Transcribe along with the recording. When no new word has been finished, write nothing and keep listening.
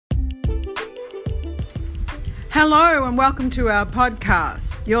Hello and welcome to our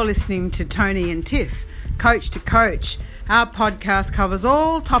podcast. You're listening to Tony and Tiff, Coach to Coach. Our podcast covers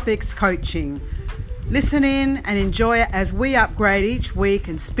all topics coaching. Listen in and enjoy it as we upgrade each week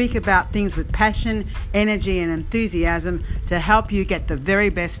and speak about things with passion, energy and enthusiasm to help you get the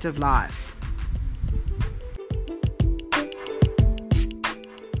very best of life.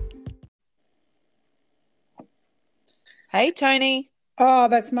 Hey, Tony. Oh,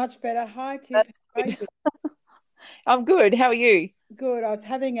 that's much better. Hi, Tiff. That's good. I'm good. How are you? Good. I was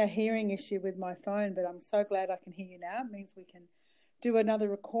having a hearing issue with my phone, but I'm so glad I can hear you now. It means we can do another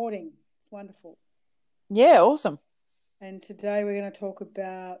recording. It's wonderful. Yeah, awesome. And today we're going to talk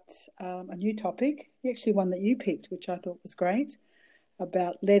about a new topic, actually one that you picked, which I thought was great,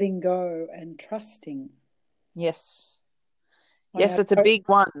 about letting go and trusting. Yes. Yes, it's a big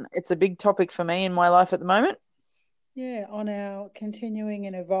one. It's a big topic for me in my life at the moment. Yeah, on our continuing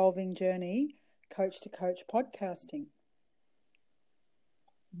and evolving journey, Coach to Coach podcasting.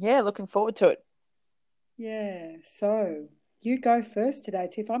 Yeah, looking forward to it. Yeah, so you go first today,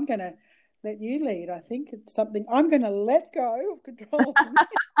 Tiff. I'm going to let you lead. I think it's something I'm going to let go of controlling.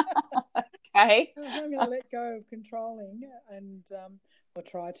 Okay. I'm going to let go of controlling and I'll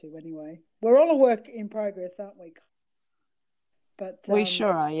try to anyway. We're all a work in progress, aren't we? But We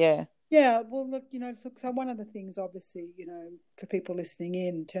sure are, yeah. Yeah, well, look, so one of the things, obviously, for people listening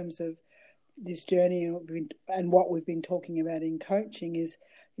in terms of this journey and what we've been talking about in coaching is,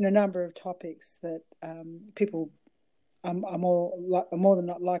 a number of topics that people are more than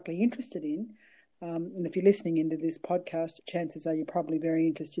not likely interested in. And if you're listening into this podcast, chances are you're probably very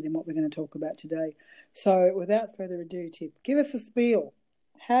interested in what we're going to talk about today. So without further ado, Tiff, give us a spiel.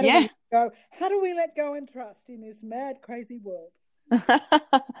 How do we let go and trust in this mad, crazy world?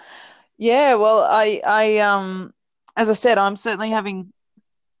 Yeah, well, I as I said, I'm certainly having.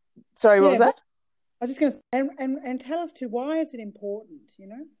 Sorry, what was that? I was just going to and tell us too, why is it important?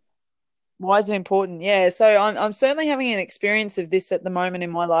 Why is it important? Yeah, so I'm certainly having an experience of this at the moment in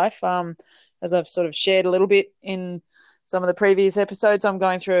my life. As I've sort of shared a little bit in some of the previous episodes, I'm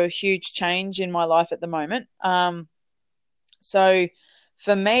going through a huge change in my life at the moment. So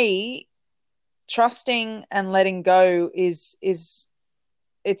for me, trusting and letting go is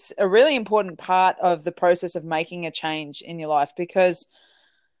it's a really important part of the process of making a change in your life, because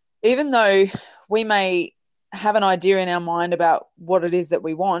even though we may have an idea in our mind about what it is that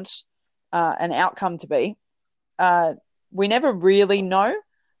we want an outcome to be, we never really know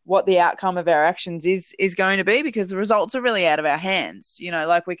what the outcome of our actions is going to be, because the results are really out of our hands.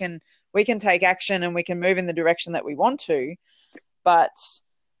 Like we can take action and we can move in the direction that we want to, but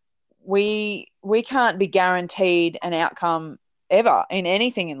we can't be guaranteed an outcome ever in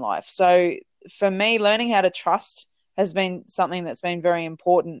anything in life. So for me, learning how to trust has been something that's been very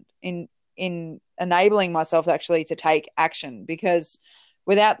important in enabling myself actually to take action, because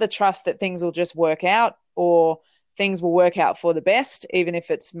without the trust that things will just work out, or things will work out for the best, even if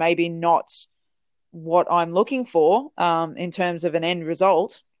it's maybe not what I'm looking for in terms of an end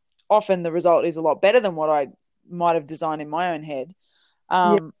result, often the result is a lot better than what I might have designed in my own head.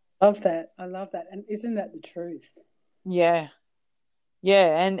 Yeah, I love that. And isn't that the truth? Yeah.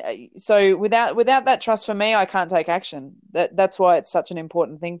 Yeah, and so without that trust, for me, I can't take action. That's why it's such an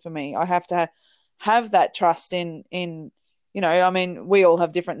important thing for me. I have to have that trust in I mean, we all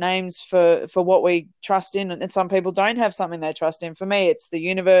have different names for what we trust in, and some people don't have something they trust in. For me, it's the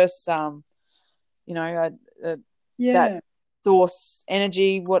universe, that source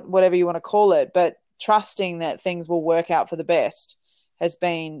energy, whatever you want to call it. But trusting that things will work out for the best has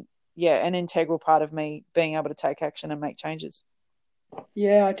been, an integral part of me being able to take action and make changes.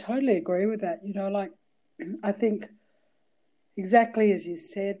 Yeah, I totally agree with that. I think exactly as you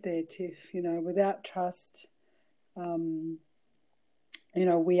said there, Tiff, without trust, we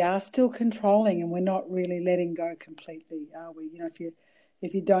are still controlling and we're not really letting go completely, are we?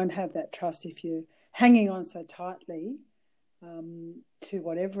 If you don't have that trust, if you're hanging on so tightly to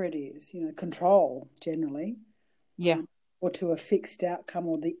whatever it is, control generally. Yeah. Or to a fixed outcome,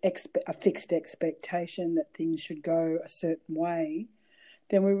 or a fixed expectation that things should go a certain way,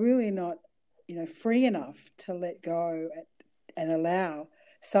 then we're really not, free enough to let go and allow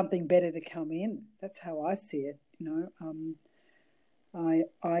something better to come in. That's how I see it. I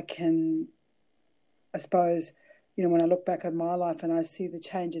can, I suppose, when I look back at my life and I see the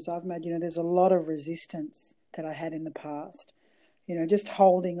changes I've made, there's a lot of resistance that I had in the past. Just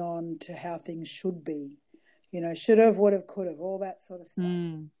holding on to how things should be. Should have, would have, could have, all that sort of stuff.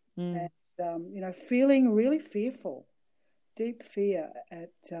 And, feeling really fearful, deep fear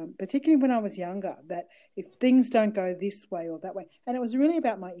particularly when I was younger, that if things don't go this way or that way, and it was really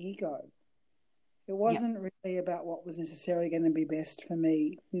about my ego. It Yeah. wasn't really about what was necessarily going to be best for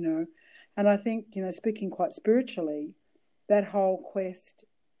me, And I think, speaking quite spiritually, that whole quest,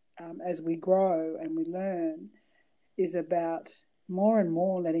 as we grow and we learn, is about more and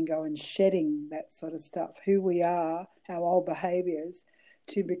more letting go and shedding that sort of stuff, who we are, our old behaviors,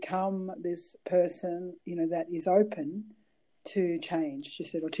 to become this person, that is open to change, as you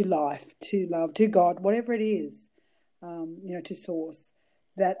said, or to life, to love, to God, whatever it is, to source,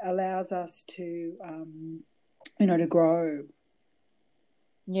 that allows us to grow.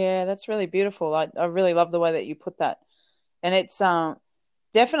 Yeah, that's really beautiful. I really love the way that you put that. And it's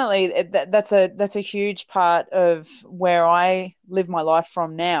definitely that's a huge part of where I live my life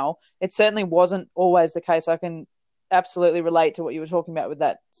from now. It certainly wasn't always the case. I can absolutely relate to what you were talking about with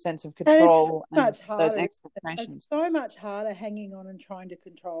that sense of And it's so control and much those harder. It's expectations. so much harder hanging on and trying to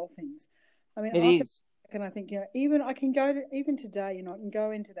control things. I mean, It is. I think, even I can go to, even today, I can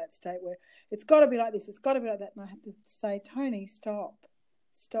go into that state where it's got to be like this, it's got to be like that. And I have to say, Tony, stop,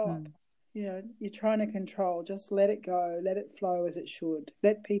 stop. Mm. You're trying to control. Just let it go. Let it flow as it should.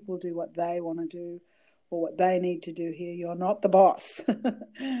 Let people do what they want to do or what they need to do here. You're not the boss.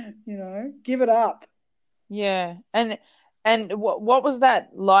 Give it up. Yeah. And what was that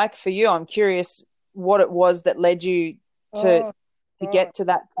like for you? I'm curious what it was that led you to Oh, to God. get to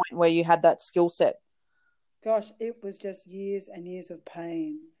that point where you had that skill set. Gosh, it was just years and years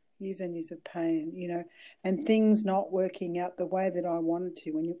and years of pain, and things not working out the way that I wanted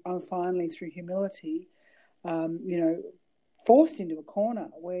to. When I'm finally, through humility, you know, forced into a corner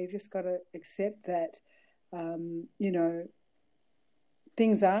where you've just got to accept that, um, you know,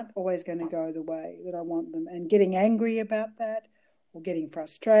 things aren't always going to go the way that I want them, and getting angry about that or getting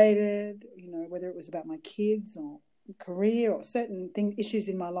frustrated, whether it was about my kids or career or certain issues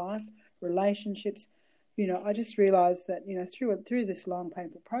in my life, relationships. I just realized that, through this long,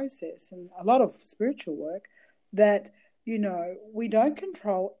 painful process and a lot of spiritual work, that, we don't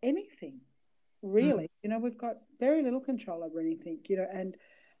control anything Mm. really. We've got very little control over anything, and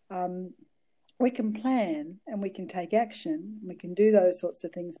um, we can plan and we can take action, we can do those sorts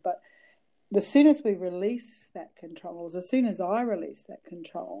of things. But as soon as we release that control, or as soon as I released that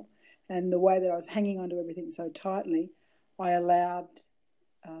control and the way that I was hanging onto everything so tightly, I allowed,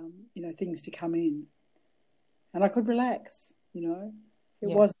 things to come in and I could relax, It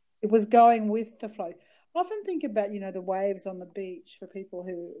Yeah. was it was going with the flow. I often think about, the waves on the beach for people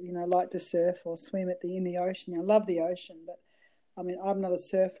who, like to surf or swim in the ocean. I love the ocean, but I mean, I'm not a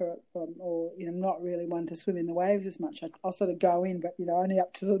surfer, or not really one to swim in the waves as much. I'll sort of go in, but only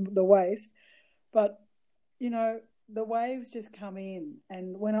up to the waist. But you know, the waves just come in,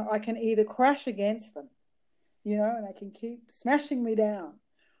 and when I can either crash against them, and they can keep smashing me down,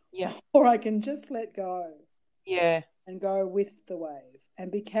 Yeah. or I can just let go Yeah. and go with the wave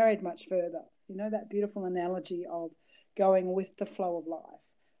and be carried much further. That beautiful analogy of going with the flow of life,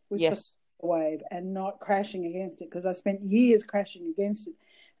 with the Yes. wave, and not crashing against it, because I spent years crashing against it.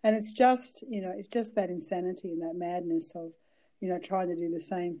 And it's just that insanity and that madness of, trying to do the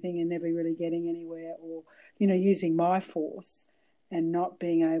same thing and never really getting anywhere, or, using my force and not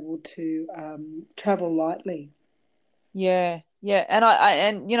being able to travel lightly. Yeah, yeah, and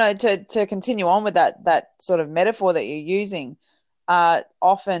and to continue on with that sort of metaphor that you're using,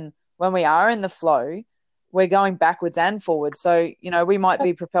 often when we are in the flow, we're going backwards and forwards. So we might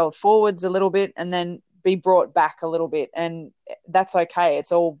be propelled forwards a little bit and then be brought back a little bit, and that's okay.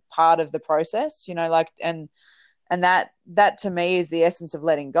 It's all part of the process, like and that to me is the essence of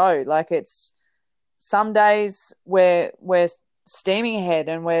letting go. Like it's some days we're steaming ahead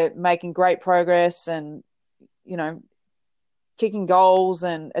and we're making great progress and you know kicking goals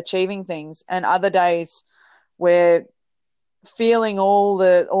and achieving things, and other days we're feeling all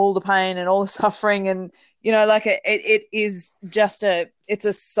the pain and all the suffering, and like it is just it's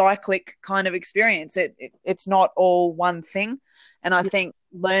a cyclic kind of experience. It's not all one thing, and I Yeah, think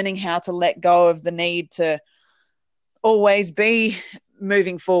learning how to let go of the need to always be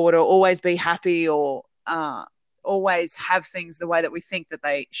moving forward or always be happy or always have things the way that we think that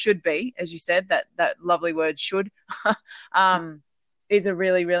they should be, as you said, that lovely word should, um, is a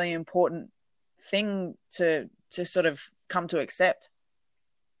really, really important thing to sort of come to accept.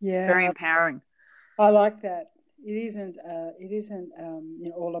 Very yeah, empowering. I like that. It isn't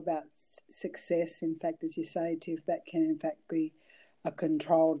all about success. In fact, as you say, Tiff, that can in fact be a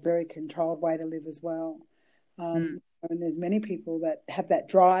controlled, very controlled way to live as well. Mm. And there's many people that have that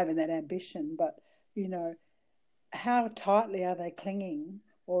drive and that ambition, but you know, how tightly are they clinging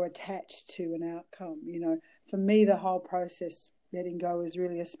or attached to an outcome? For me, the whole process letting go is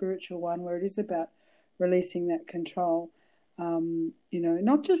really a spiritual one, where it is about releasing that control.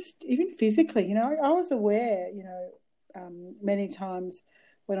 not just even physically. I was aware, many times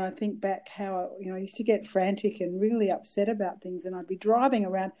when I think back how, I used to get frantic and really upset about things, and I'd be driving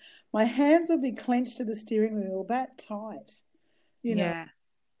around. My hands would be clenched to the steering wheel that tight, Yeah.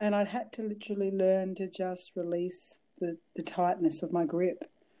 and I'd had to literally learn to just release the tightness of my grip,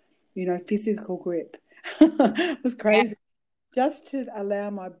 physical grip. It was crazy. Just to allow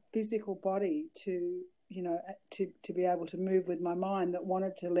my physical body to, to be able to move with my mind that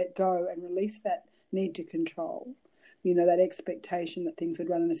wanted to let go and release that need to control, that expectation that things would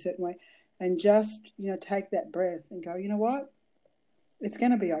run in a certain way, and just, take that breath and go, you know what, it's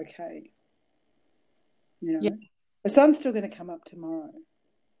going to be okay. Yeah. The sun's still going to come up tomorrow.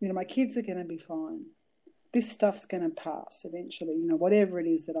 My kids are going to be fine. This stuff's going to pass eventually, whatever it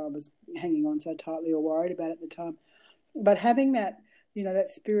is that I was hanging on so tightly or worried about at the time. But having that, that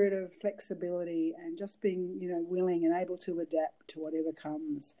spirit of flexibility and just being, willing and able to adapt to whatever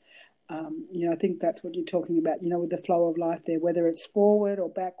comes. I think that's what you're talking about, with the flow of life there, whether it's forward or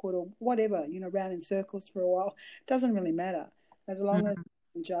backward or whatever, round in circles for a while, doesn't really matter as long as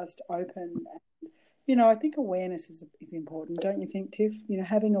you're just open. And, I think awareness is important, don't you think, Tiff?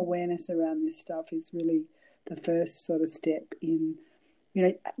 Having awareness around this stuff is really the first sort of step in,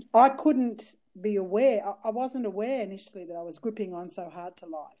 I couldn't be aware. I wasn't aware initially that I was gripping on so hard to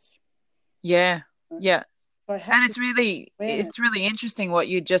life. Yeah. Yeah. So I had And to it's really interesting what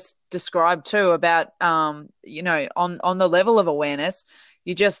you just described too about on the level of awareness.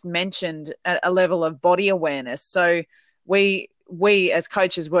 You just mentioned a level of body awareness. So we as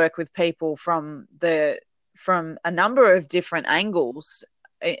coaches work with people from a number of different angles,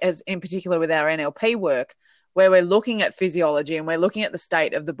 as in particular with our NLP work, where we're looking at physiology and we're looking at the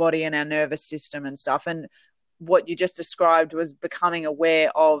state of the body and our nervous system and stuff. And what you just described was becoming aware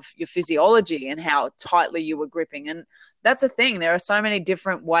of your physiology and how tightly you were gripping. And that's a thing. There are so many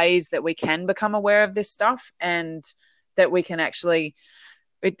different ways that we can become aware of this stuff, and that we can actually,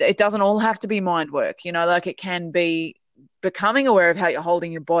 it doesn't all have to be mind work, like it can be becoming aware of how you're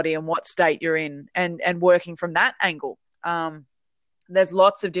holding your body and what state you're in, and working from that angle. There's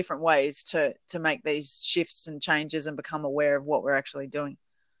lots of different ways to make these shifts and changes and become aware of what we're actually doing.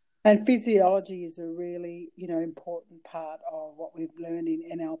 And physiology is a really, important part of what we've learned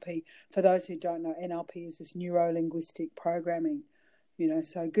in NLP. For those who don't know, NLP is this neuro-linguistic programming.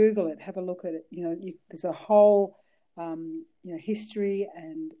 So Google it, have a look at it. There's a whole, history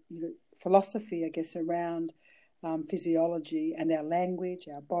and philosophy, I guess, around physiology and our language,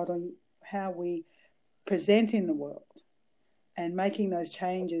 our body, how we present in the world, and making those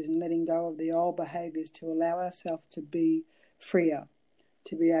changes and letting go of the old behaviours to allow ourselves to be freer,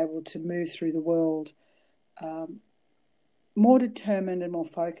 to be able to move through the world more determined and more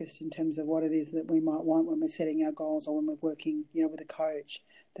focused in terms of what it is that we might want when we're setting our goals or when we're working, with a coach,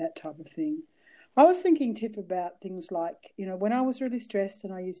 that type of thing. I was thinking, Tiff, about things like, when I was really stressed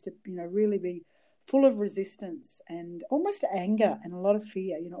and I used to, really be full of resistance and almost anger and a lot of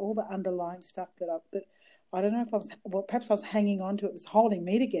fear, all the underlying stuff that I don't know if perhaps I was hanging on to it, was holding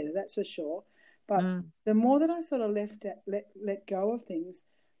me together, that's for sure. But the more that I sort of let go of things,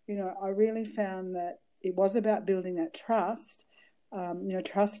 I really found that it was about building that trust,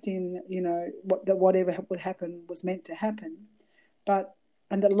 trust in, that whatever would happen was meant to happen,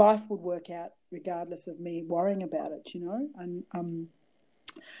 and that life would work out regardless of me worrying about it, and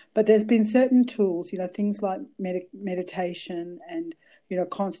but there's been certain tools, things like meditation and,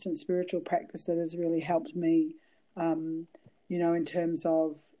 constant spiritual practice that has really helped me, in terms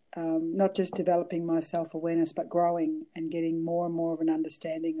of not just developing my self-awareness, but growing and getting more and more of an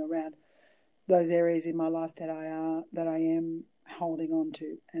understanding around those areas in my life that I am holding on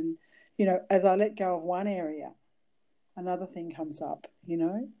to. And, as I let go of one area, another thing comes up,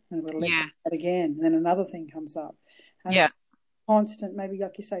 and I've got to let go of that again, and then another thing comes up. And it's constant, maybe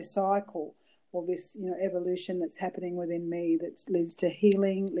like you say, cycle of this, evolution that's happening within me that leads to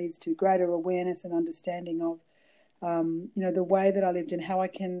healing, leads to greater awareness and understanding of, the way that I lived and how I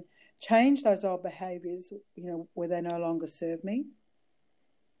can change those old behaviours, where they no longer serve me.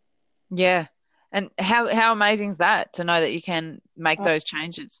 Yeah. And how amazing is that, to know that you can make those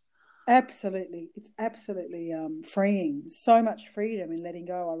changes? Absolutely. It's absolutely freeing. So much freedom in letting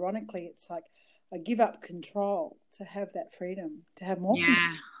go. Ironically, it's like I give up control to have that freedom, to have more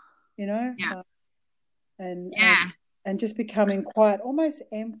control, and just becoming quiet, almost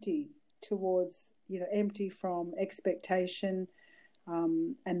empty towards, empty from expectation,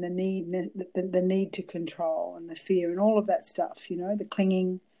 and the need to control and the fear and all of that stuff, the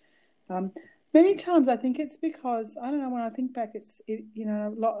clinging. Many times I think it's because I don't know. When I think back, you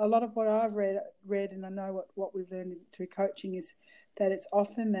know, a lot of what I've read, and I know what we've learned through coaching is that it's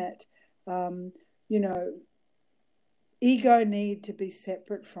often that you know, ego need to be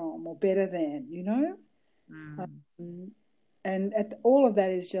separate from or better than, you know, Mm. and all of that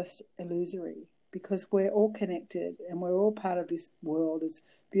is just illusory because we're all connected and we're all part of this world as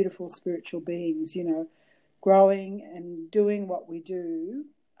beautiful spiritual beings, you know, growing and doing what we do,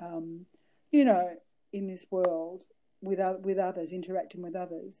 um, you know, in this world with others, interacting with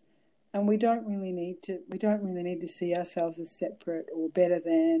others. And we don't really need to see ourselves as separate or better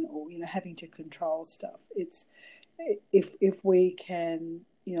than, or, you know, having to control stuff. It's, if we can,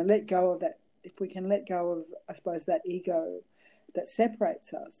 you know, let go of that, if we can let go of, I suppose, that ego that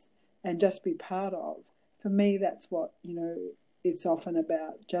separates us and just be part of, for me, that's what, you know, it's often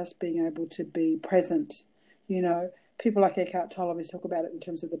about, just being able to be present. You know, people like Eckhart Tolle always talk about it in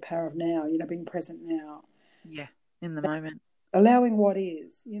terms of the power of now, you know, being present now, Yeah, in the moment. allowing what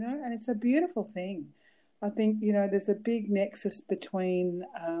is, you know, and it's a beautiful thing. I think, you know, there's a big nexus between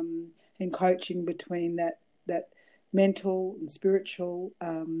in coaching between that mental and spiritual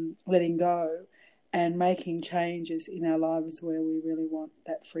letting go and making changes in our lives where we really want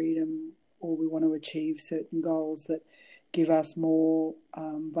that freedom or we want to achieve certain goals that give us more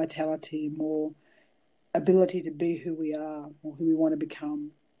vitality, more ability to be who we are or who we want to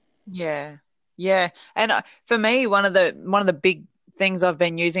become. Yeah. Yeah. And for me, one of the big things I've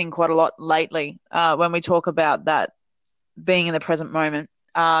been using quite a lot lately, when we talk about that being in the present moment,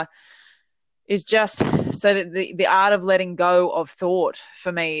 is just so that the art of letting go of thought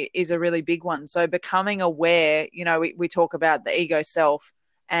for me is a really big one. So becoming aware, you know, we talk about the ego self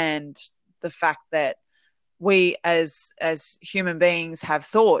and the fact that we as human beings have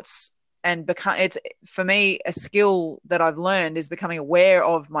thoughts, and become it's for me a skill that I've learned is becoming aware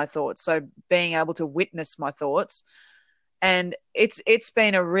of my thoughts, so being able to witness my thoughts. And it's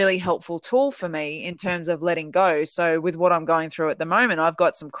been a really helpful tool for me in terms of letting go. So with what I'm going through at the moment, I've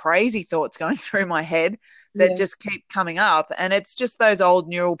got some crazy thoughts going through my head that Yeah, just keep coming up, and it's just those old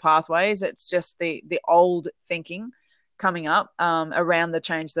neural pathways. It's just the old thinking coming up around the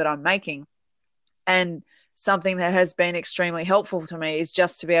change that I'm making. And something that has been extremely helpful to me is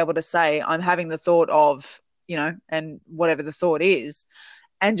just to be able to say, I'm having the thought of, you know, and whatever the thought is,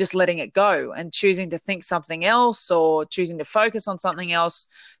 and just letting it go and choosing to think something else or choosing to focus on something else.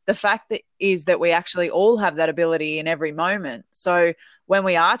 The fact that is that we actually all have that ability in every moment. So when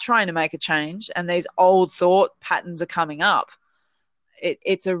we are trying to make a change and these old thought patterns are coming up,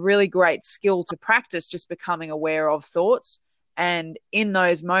 it's a really great skill to practice, just becoming aware of thoughts. And in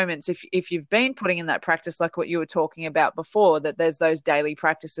those moments, if you've been putting in that practice, like what you were talking about before, that there's those daily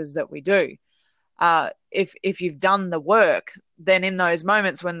practices that we do. If you've done the work, then in those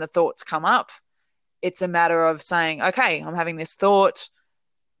moments when the thoughts come up, it's a matter of saying, okay, I'm having this thought.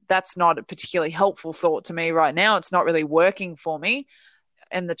 That's not a particularly helpful thought to me right now. It's not really working for me.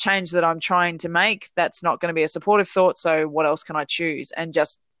 And the change that I'm trying to make, that's not going to be a supportive thought. So what else can I choose? And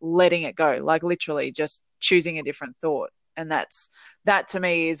just letting it go, like literally just choosing a different thought. And that to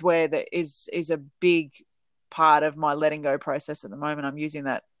me is where is a big part of my letting go process at the moment. I'm using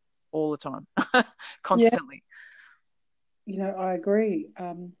that all the time, yeah, constantly. you know, I agree.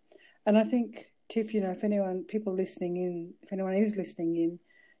 And I think, Tiff, you know, if anyone, people listening in, if anyone is listening in,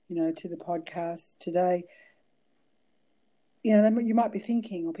 you know, to the podcast today, you know, you might be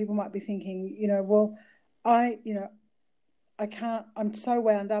thinking, or people might be thinking, you know, well, you know, I can't, I'm so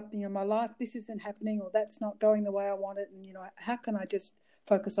wound up, you know, my life, this isn't happening, or that's not going the way I want it. And, you know, how can I just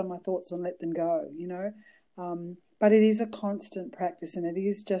focus on my thoughts and let them go, you know? But it is a constant practice, and it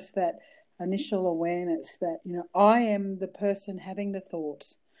is just that initial awareness that, you know, I am the person having the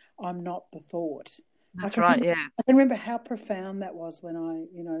thoughts. I'm not the thought. I That's can right. remember, Yeah. I can remember how profound that was when I,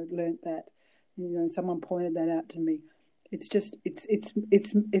 you know, learnt that, you know, someone pointed that out to me. It's just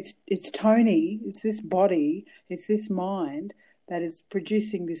it's Tony, it's this body, it's this mind that is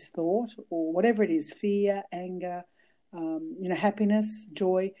producing this thought or whatever it is, fear, anger, you know, happiness,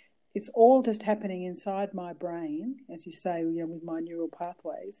 joy. It's all just happening inside my brain, as you say, you know, with my neural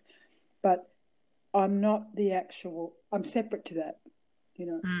pathways. But I'm not the actual. I'm separate to that. You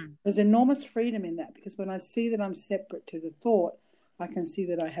know, Mm. there's enormous freedom in that because when I see that I'm separate to the thought, I can see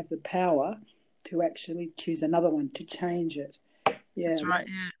that I have the power to actually choose another one to change it. Yeah, That's right.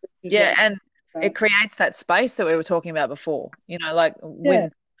 Yeah. is Yeah. what. And it creates that space that we were talking about before, you know, like Yeah,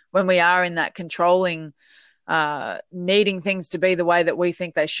 when we are in that controlling, needing things to be the way that we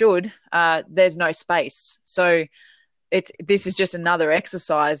think they should, there's no space. So this is just another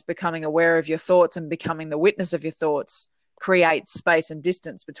exercise, becoming aware of your thoughts and becoming the witness of your thoughts creates space and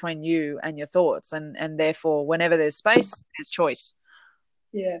distance between you and your thoughts, and therefore whenever there's space, there's choice.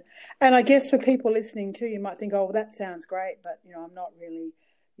 Yeah. And I guess for people listening too, you might think, oh, well, that sounds great, but, I'm not really,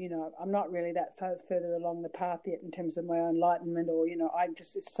 I'm not really that further along the path yet in terms of my own enlightenment, or,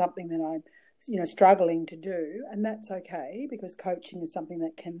 it's something that I'm, struggling to do. And that's okay, because coaching is something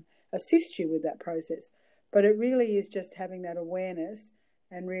that can assist you with that process. But it really is just having that awareness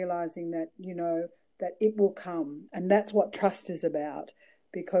and realizing that, that it will come. And that's what trust is about,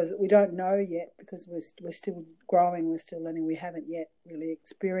 because we don't know yet, because we're still growing, we're still learning. We haven't yet really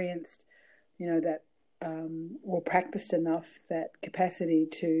experienced, that or practiced enough that capacity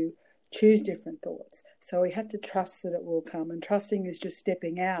to choose different thoughts. So we have to trust that it will come. And trusting is just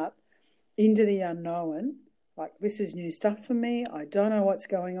stepping out into the unknown. Like, this is new stuff for me. I don't know what's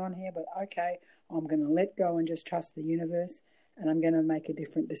going on here, but okay, I'm going to let go and just trust the universe, and I'm going to make a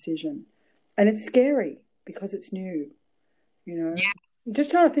different decision. And it's scary because it's new, Yeah. I'm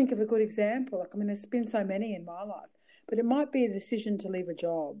just trying to think of a good example. Like, there's been so many in my life, but it might be a decision to leave a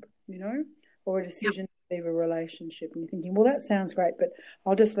job, or a decision to leave a relationship. And you're thinking, well, that sounds great, but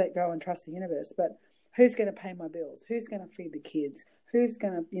I'll just let go and trust the universe. But who's going to pay my bills? Who's going to feed the kids? Who's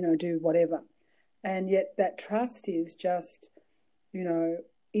going to, do whatever? And yet that trust is just,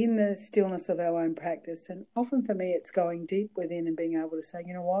 in the stillness of our own practice. And often for me, it's going deep within and being able to say,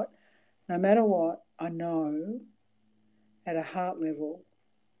 you know what, no matter what, I know at a heart level,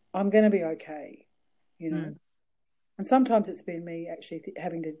 I'm going to be okay, And sometimes it's been me actually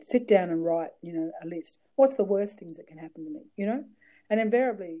having to sit down and write, a list. What's the worst things that can happen to me, And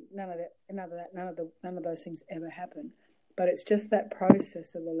invariably, none of those things ever happen. But it's just that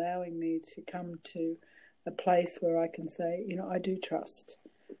process of allowing me to come to a place where I can say, I do trust.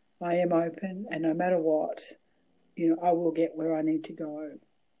 I am open, and no matter what, I will get where I need to go.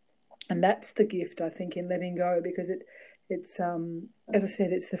 And that's the gift, I think, in letting go, because it's as I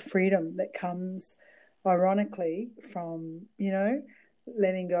said, it's the freedom that comes ironically from,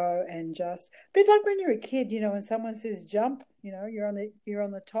 letting go, and just a bit like when you're a kid, when someone says jump, you're on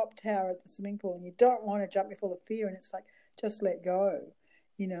the top tower at the swimming pool and you don't want to jump, you're full of fear, and it's like, just let go,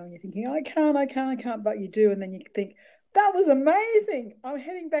 and you're thinking, I can't, but you do, and then you think, that was amazing. I'm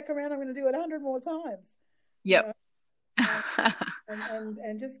heading back around. I'm going to do it 100 more times. Yep.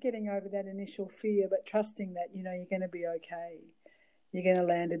 And just getting over that initial fear, but trusting that, you're going to be okay. You're going to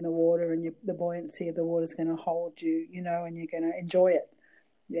land in the water, and the buoyancy of the water is going to hold you, and you're going to enjoy it.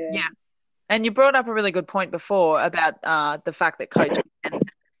 Yeah. And you brought up a really good point before about the fact that coaching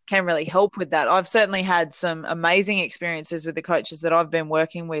can really help with that. I've certainly had some amazing experiences with the coaches that I've been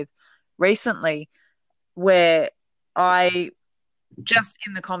working with recently, where I just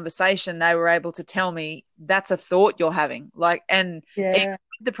in the conversation, they were able to tell me, that's a thought you're having. And even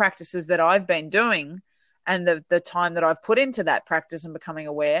the practices that I've been doing and the time that I've put into that practice and becoming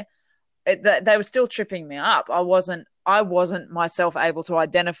aware, they were still tripping me up. I wasn't myself able to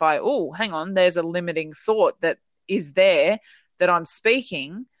identify, oh, hang on, there's a limiting thought that is there that I'm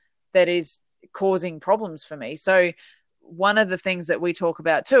speaking that is causing problems for me. So one of the things that we talk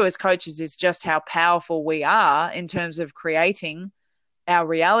about too as coaches is just how powerful we are in terms of creating our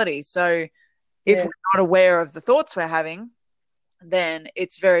reality. So if we're not aware of the thoughts we're having, then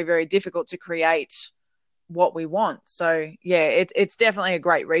it's very, very difficult to create what we want. So it's definitely a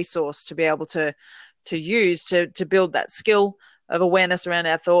great resource to be able to use to build that skill of awareness around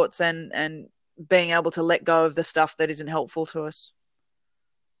our thoughts and being able to let go of the stuff that isn't helpful to us.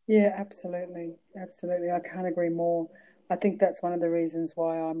 Yeah, absolutely. I can't agree more. I think that's one of the reasons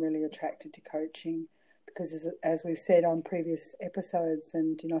why I'm really attracted to coaching, because as we've said on previous episodes,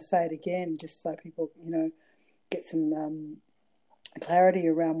 and I'll say it again just so people get some clarity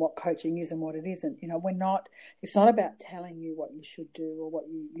around what coaching is and what it isn't. It's not about telling you what you should do or what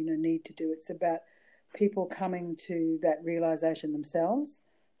you need to do. It's about people coming to that realization themselves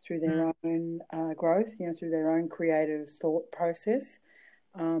through their own growth, through their own creative thought process.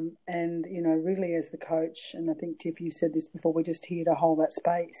 And really, as the coach, and I think Tiff, you said this before, we're just here to hold that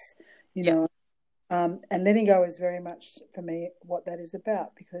space, and letting go is very much for me what that is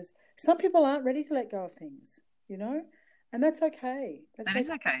about, because some people aren't ready to let go of things, and that's okay. That is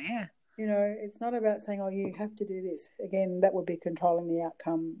okay, yeah. It's not about saying, oh, you have to do this. Again, that would be controlling the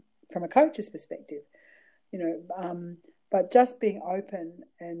outcome from a coach's perspective, but just being open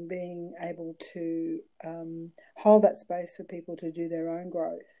and being able to hold that space for people to do their own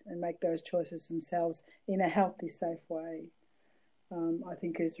growth and make those choices themselves in a healthy, safe way, I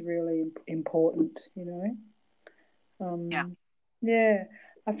think is really important, Yeah.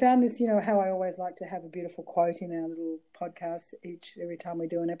 I found this, how I always like to have a beautiful quote in our little podcast every time we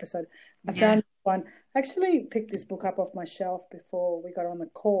do an episode. I Yeah. found one. I actually picked this book up off my shelf before we got on the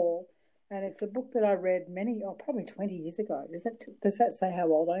call, and it's a book that I read probably 20 years ago. Does that say how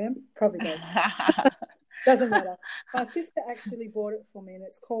old I am? Probably does. Doesn't matter. My sister actually bought it for me, and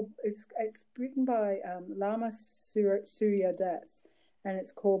it's written by Lama Surya Das, and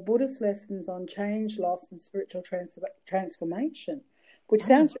it's called Buddhist Lessons on Change, Loss, and Spiritual Transformation, which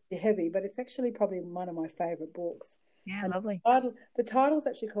sounds really heavy, but it's actually probably one of my favorite books. Yeah, and lovely. The title's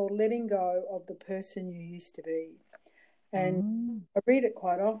actually called Letting Go of the Person You Used to Be. And I read it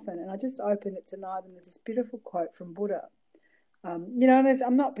quite often, and I just opened it tonight, and there's this beautiful quote from Buddha.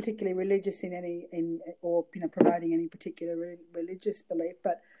 I'm not particularly religious or promoting any particular religious belief,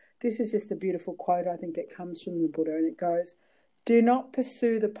 but this is just a beautiful quote, I think, that comes from the Buddha, and it goes, "Do not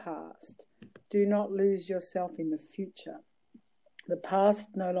pursue the past. Do not lose yourself in the future. The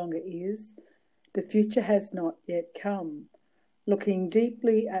past no longer is. The future has not yet come. Looking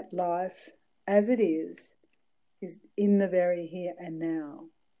deeply at life as it is in the very here and now.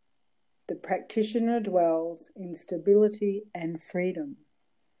 The practitioner dwells in stability and freedom.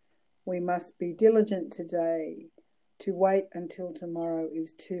 We must be diligent today. To wait until tomorrow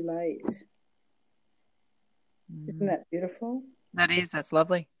is too late." Isn't that beautiful? That's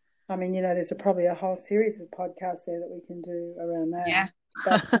lovely. I mean, there's probably a whole series of podcasts there that we can do around that. Yeah.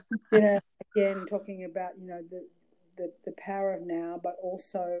 But, again, talking about, the power of now, but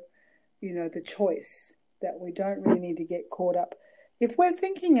also, the choice that we don't really need to get caught up. If we're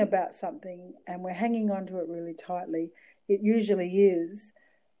thinking about something and we're hanging on to it really tightly, it usually is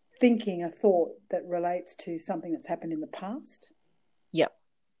thinking a thought that relates to something that's happened in the past. Yep.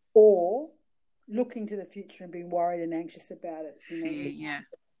 Or looking to the future and being worried and anxious about it. Yeah.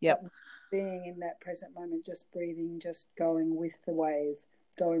 Yep. Being in that present moment, just breathing, just going with the wave,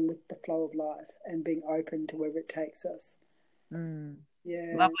 going with the flow of life, and being open to wherever it takes us.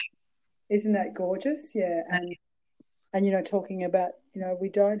 Yeah. Lovely. Isn't that gorgeous? Yeah. And talking about, we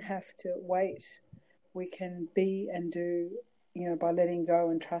don't have to wait. We can be and do, by letting go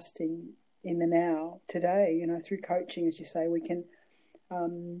and trusting in the now, today, through coaching, as you say, we can,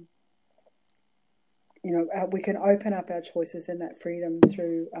 we can open up our choices and that freedom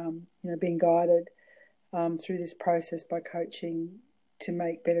through, being guided through this process by coaching to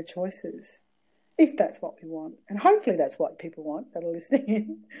make better choices, if that's what we want. And hopefully that's what people want that are listening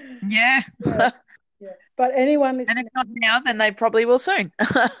in. Yeah. Yeah. But anyone listening, and if not now, then they probably will soon.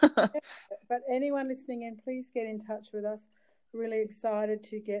 But anyone listening in, please get in touch with us. Really excited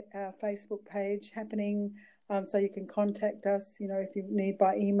to get our Facebook page happening, so you can contact us, if you need,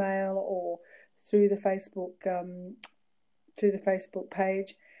 by email or through the Facebook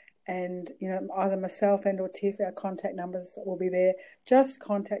page. And either myself and or Tiff, our contact numbers will be there. Just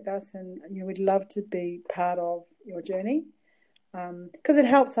contact us, and we'd love to be part of your journey, because it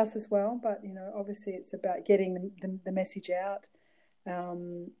helps us as well. But obviously it's about getting the message out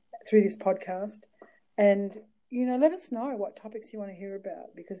through this podcast. And let us know what topics you want to hear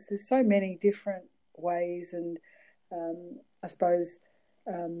about, because there's so many different ways, and I suppose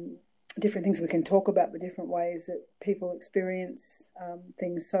different things we can talk about, the different ways that people experience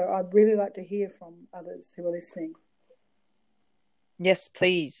things. So I'd really like to hear from others who are listening. Yes,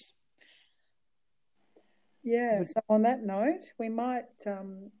 please. Yeah, so on that note, we might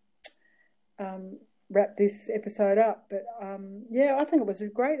wrap this episode up. But I think it was a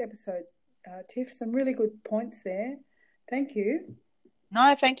great episode, Tiff. Some really good points there. Thank you.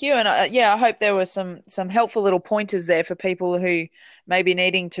 No, thank you. And I hope there were some helpful little pointers there for people who may be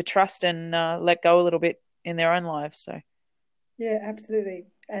needing to trust and let go a little bit in their own lives. So, yeah, absolutely.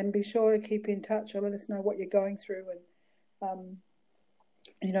 And be sure to keep in touch or let us know what you're going through, and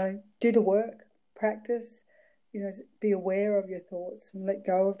do the work, practice. Be aware of your thoughts and let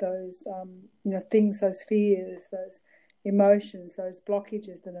go of those things, those fears, those emotions, those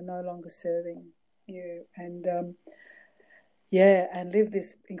blockages that are no longer serving you. And and live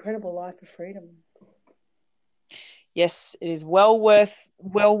this incredible life of freedom. Yes, it is well worth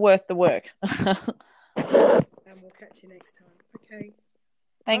the work. And we'll catch you next time. Okay.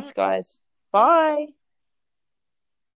 Thanks, guys. Bye.